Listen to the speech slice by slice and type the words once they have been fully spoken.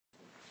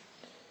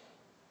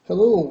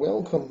Hello,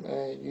 welcome.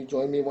 You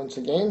join me once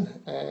again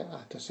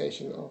at a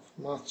session of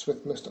Maths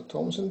with Mr.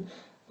 Thompson,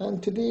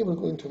 and today we're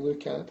going to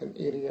look at an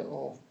area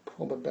of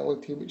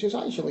probability which is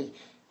actually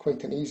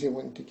quite an easy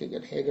one to get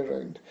your head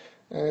around.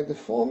 The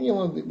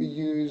formula that we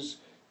use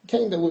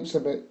kind of looks a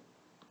bit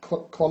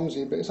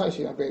clumsy, but it's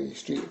actually a very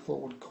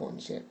straightforward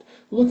concept.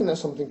 We're looking at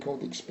something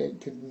called the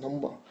expected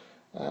number.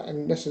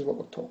 And this is what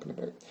we're talking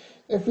about.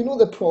 If we know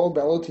the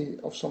probability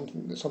of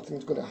something that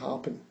something's going to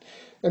happen,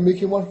 then we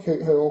can work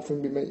out how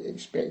often we might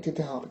expect it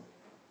to happen.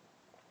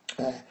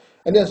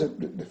 And there's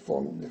the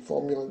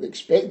formula: the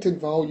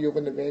expected value of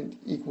an event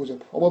equals the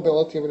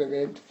probability of an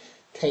event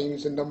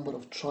times the number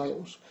of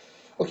trials.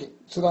 Okay,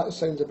 so that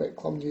sounds a bit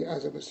clumsy,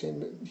 as I was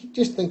saying, but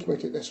just think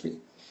about it this way.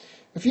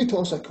 If you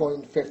toss a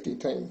coin 50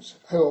 times,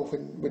 how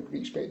often would we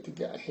expect to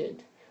get a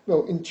head?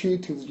 Well,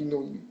 intuitively, you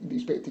know you'd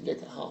expect to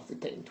get it half the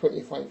time,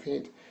 25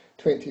 head,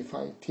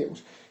 25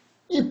 tails.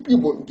 You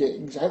won't get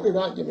exactly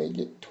that, you might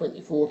get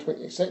 24,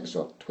 26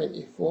 or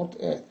 24,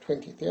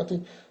 20,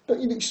 30, but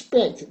you'd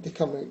expect it to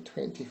come out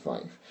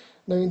 25.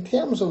 Now, in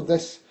terms of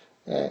this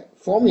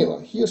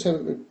formula, here's how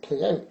it would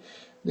play out.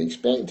 The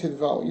expected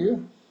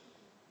value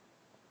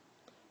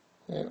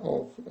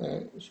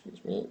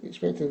the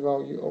expected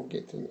value of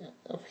getting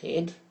a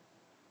head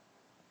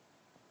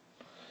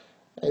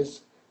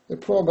is the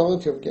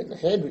probability of getting a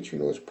head, which we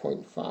know is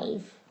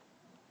 0.5,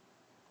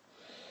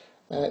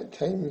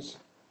 times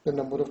the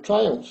number of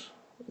trials,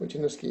 which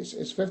in this case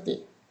is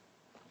 50.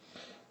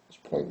 It's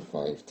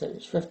 0.5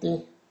 times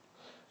 50,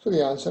 so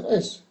the answer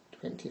is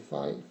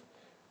 25,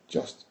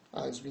 just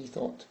as we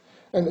thought.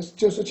 And it's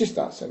just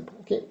that simple,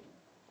 okay?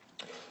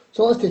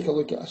 So let's take a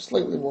look at a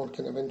slightly more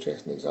kind of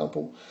interesting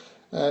example.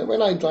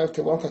 When I drive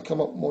to work, I come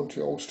up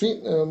Montreal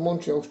Street.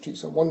 Montreal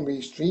Street's a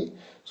one-way street,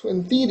 so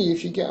in theory,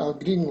 if you get a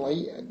green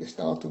light at the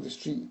start of the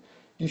street,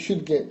 you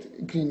should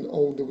get green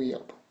all the way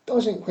up.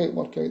 Doesn't quite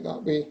work out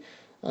that way,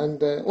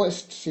 and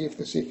let's say, for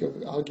the sake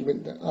of the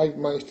argument, that I've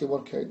managed to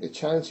work out the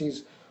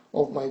chances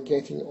of my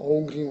getting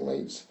all green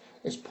lights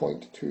is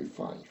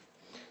 0.25.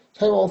 So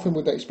how often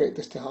would I expect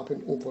this to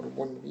happen over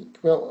 1 week?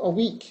 Well, a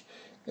week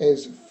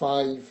is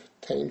 5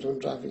 times I'm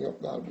driving up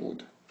that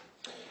road.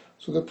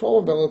 So the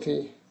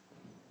probability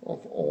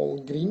of all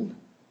green,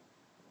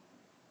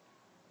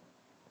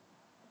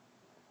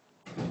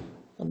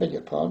 I beg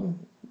your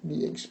pardon,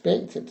 the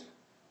expected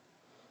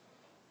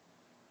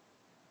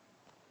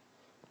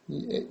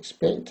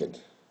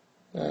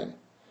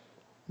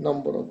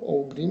number of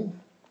all green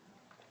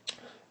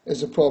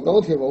is the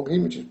probability of all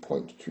green, which is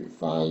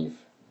 0.25,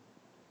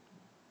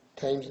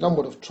 times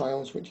number of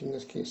trials, which in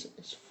this case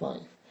is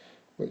 5,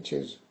 which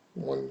is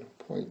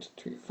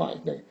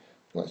 1.25. Now,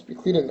 let's be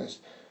clear on this.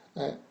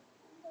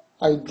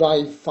 I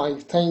drive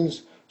 5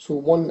 times, so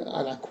 1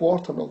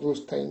 1/4 of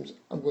those times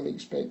I'm going to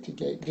expect to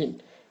get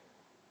green.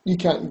 You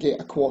can't get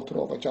a quarter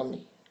of a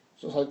journey,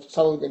 so it's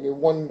either going to be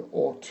 1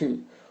 or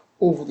 2.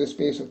 Over the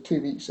space of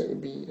 2 weeks, it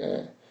would be,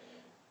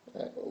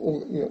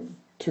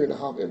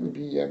 2.5. It would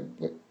be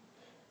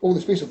over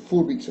the space of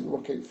 4 weeks, it would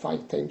work out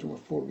 5 times over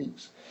 4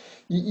 weeks.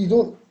 You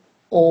don't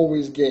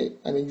always get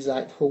an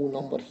exact whole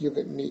number here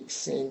that makes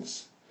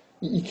sense.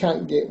 You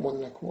can't get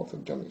 1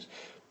 1/4 journeys.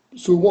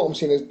 So what I'm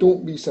saying is,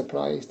 don't be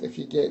surprised if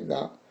you get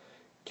that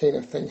kind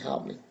of thing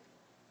happening.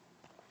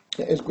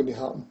 It is going to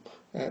happen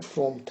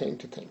from time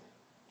to time.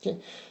 Okay,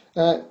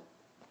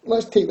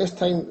 let's take this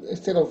time,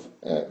 instead of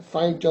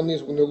 5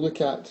 journeys, we're going to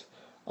look at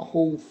a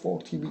whole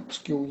 40-week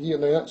school year.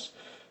 Now that's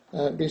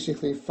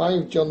basically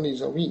 5 journeys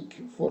a week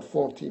for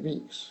 40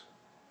 weeks,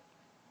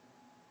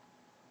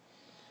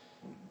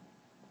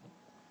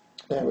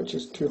 which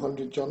is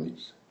 200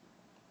 journeys.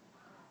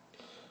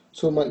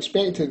 So my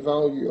expected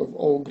value of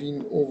all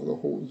green over the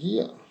whole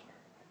year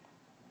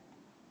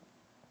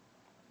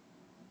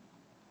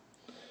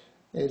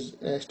is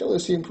still the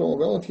same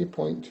probability,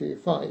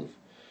 0.25,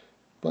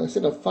 but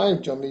instead of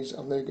 5 journeys,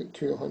 I've now got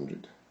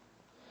 200.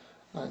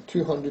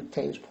 200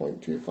 times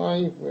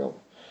 0.25, well,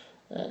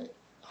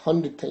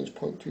 100 times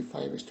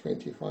 0.25 is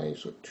 25,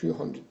 so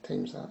 200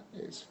 times that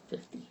is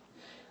 50.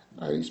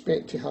 I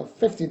expect to have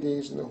 50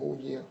 days in the whole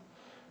year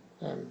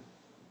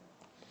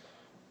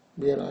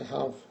where I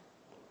have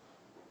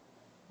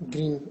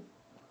green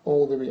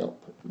all the way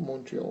up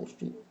Montreal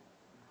Street.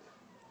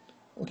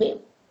 Okay,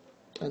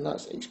 and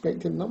that's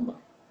expected number.